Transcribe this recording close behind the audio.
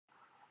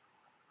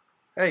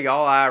Hey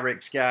y'all,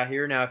 IRIX guy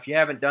here. Now if you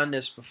haven't done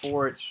this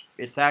before,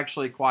 it's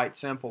actually quite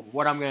simple.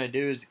 What I'm going to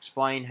do is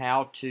explain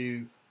how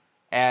to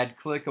add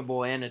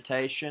clickable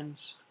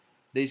annotations.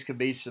 These could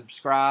be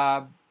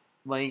subscribe,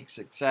 links,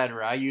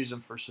 etc. I use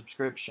them for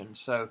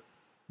subscriptions. So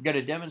I'm going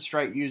to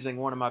demonstrate using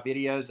one of my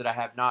videos that I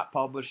have not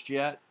published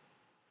yet.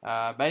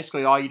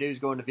 Basically all you do is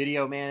go into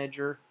Video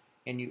Manager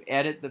and you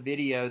edit the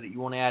video that you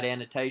want to add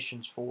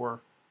annotations for.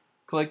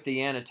 Click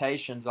the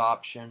annotations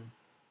option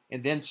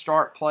and then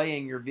start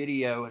playing your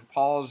video and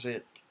pause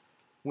it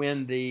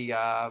when the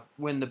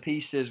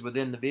pieces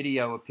within the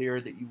video appear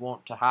that you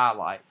want to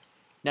highlight.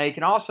 Now you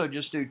can also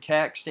just do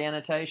text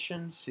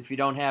annotations if you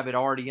don't have it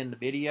already in the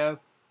video,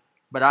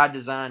 but I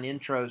design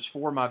intros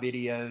for my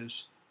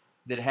videos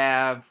that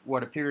have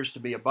what appears to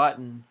be a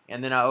button,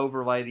 and then I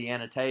overlay the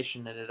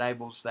annotation that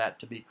enables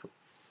that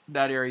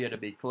area to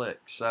be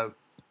clicked. So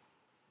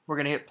we're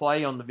going to hit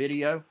play on the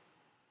video.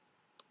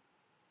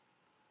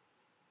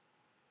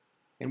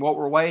 And what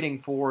we're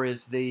waiting for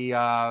is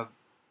the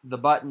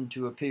button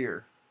to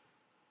appear.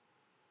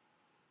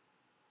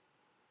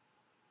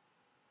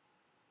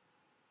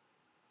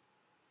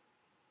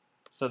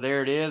 So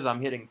there it is. I'm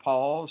hitting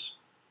pause.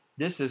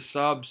 This is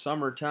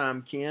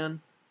Summertime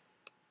Ken.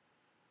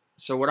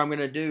 So what I'm going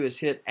to do is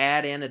hit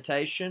Add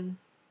Annotation.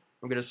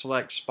 I'm going to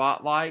select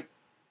Spotlight,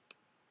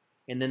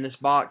 and then this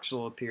box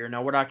will appear.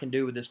 Now what I can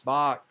do with this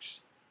box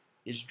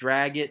is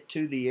drag it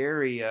to the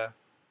area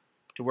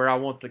to where I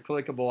want the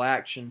clickable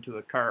action to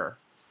occur.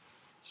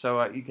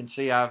 So you can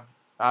see I've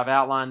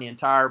outlined the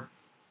entire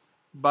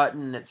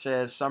button that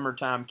says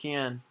Summertime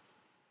Ken.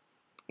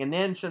 And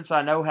then since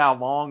I know how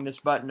long this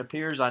button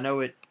appears, I know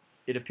it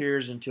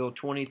appears until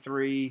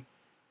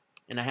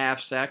 23.5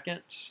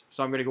 seconds.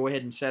 So I'm going to go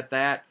ahead and set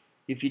that.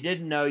 If you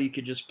didn't know, you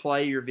could just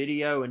play your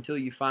video until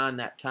you find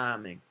that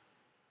timing.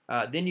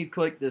 Then you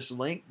click this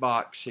link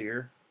box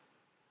here.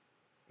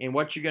 And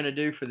what you're going to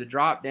do for the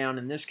drop down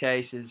in this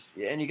case is,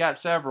 and you got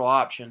several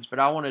options, but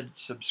I wanted to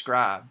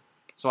subscribe.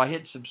 So I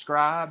hit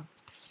subscribe.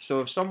 So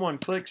if someone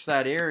clicks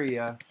that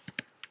area,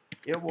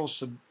 it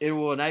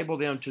will enable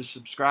them to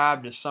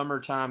subscribe to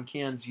Summertime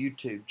Ken's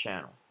YouTube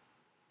channel.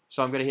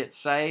 So I'm going to hit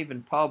save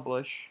and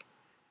publish,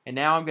 and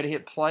now I'm going to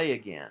hit play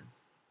again.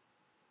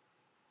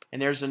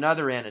 And there's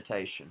another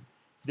annotation.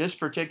 This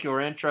particular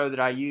intro that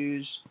I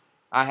use,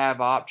 I have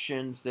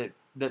options that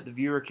the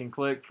viewer can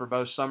click for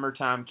both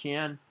Summertime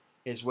Ken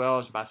as well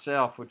as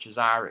myself, which is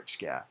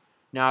IRIX guy.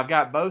 Now I've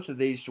got both of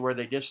these to where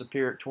they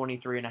disappear at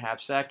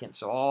 23.5 seconds,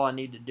 so all I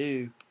need to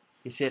do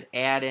is hit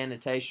Add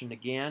Annotation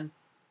again,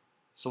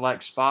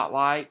 select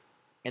Spotlight,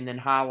 and then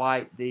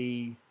highlight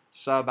the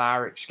sub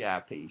IRIX guy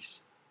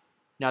piece.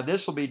 Now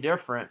this will be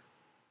different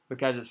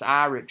because it's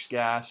IRIX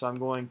guy, so I'm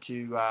going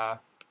to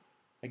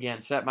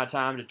again set my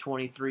time to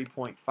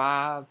 23.5.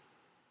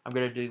 I'm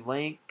going to do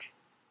link,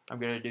 I'm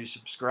going to do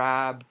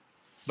subscribe.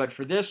 But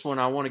for this one,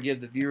 I want to give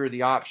the viewer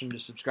the option to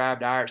subscribe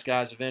to IRIX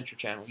Guy's Adventure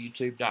channel,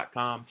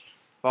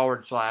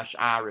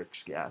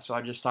 youtube.com/IRIX Guy. So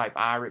I just type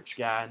IRIX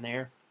Guy in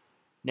there.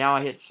 Now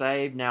I hit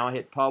save, now I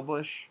hit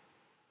publish.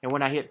 And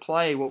when I hit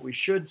play, what we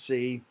should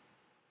see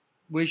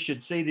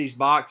these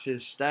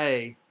boxes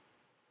stay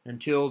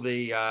until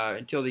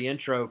the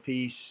intro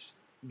piece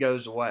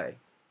goes away.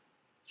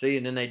 See,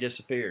 and then they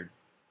disappeared.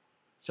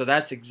 So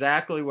that's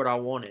exactly what I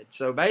wanted.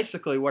 So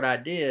basically what I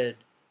did,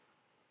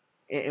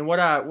 and what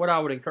I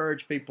would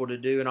encourage people to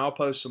do, and I'll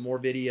post some more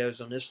videos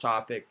on this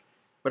topic,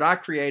 but I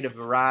create a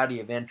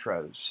variety of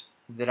intros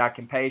that I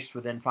can paste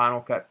within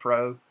Final Cut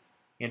Pro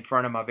in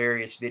front of my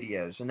various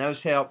videos. And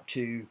those help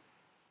to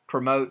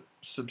promote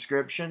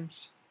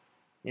subscriptions.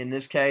 In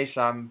this case,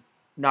 I'm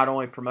not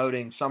only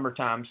promoting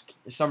Summertime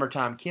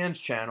Ken's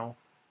channel,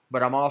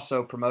 but I'm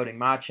also promoting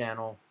my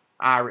channel,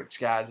 IRIX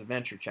Guy's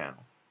Adventure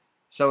channel.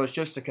 So it's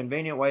just a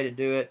convenient way to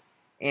do it.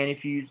 And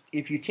if you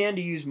tend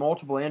to use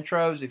multiple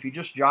intros, if you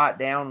just jot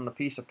down on a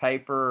piece of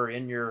paper or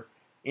in your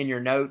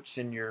notes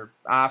in your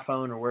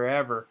iPhone or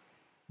wherever,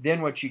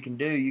 then what you can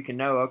do, you can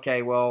know,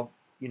 okay, well,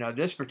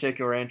 this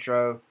particular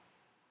intro,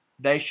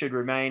 they should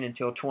remain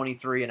until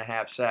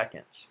 23.5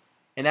 seconds.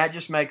 And that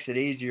just makes it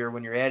easier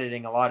when you're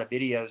editing a lot of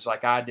videos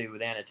like I do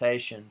with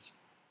annotations.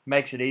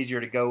 Makes it easier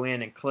to go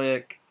in and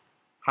click,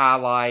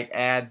 highlight,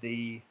 add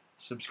the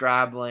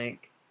subscribe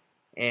link,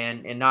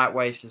 and not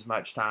waste as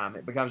much time.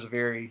 It becomes a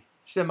very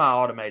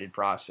semi-automated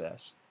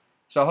process.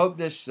 So I hope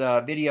this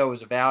video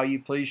was of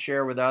value. Please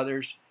share with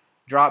others.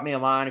 Drop me a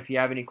line if you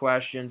have any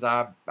questions.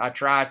 I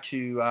try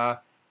to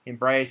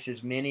embrace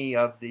as many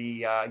of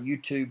the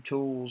YouTube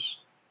tools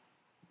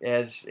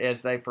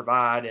as they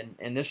provide,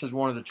 and this is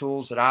one of the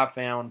tools that I've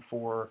found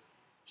for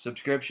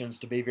subscriptions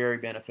to be very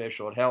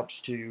beneficial. It helps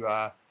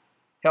to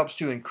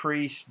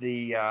increase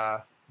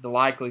the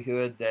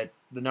likelihood that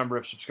the number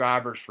of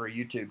subscribers for a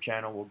YouTube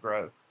channel will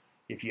grow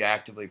if you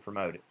actively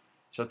promote it.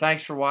 So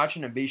thanks for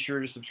watching, and be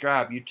sure to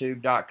subscribe,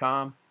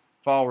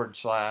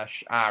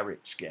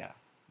 youtube.com/IRIX Guy.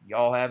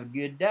 Y'all have a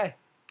good day.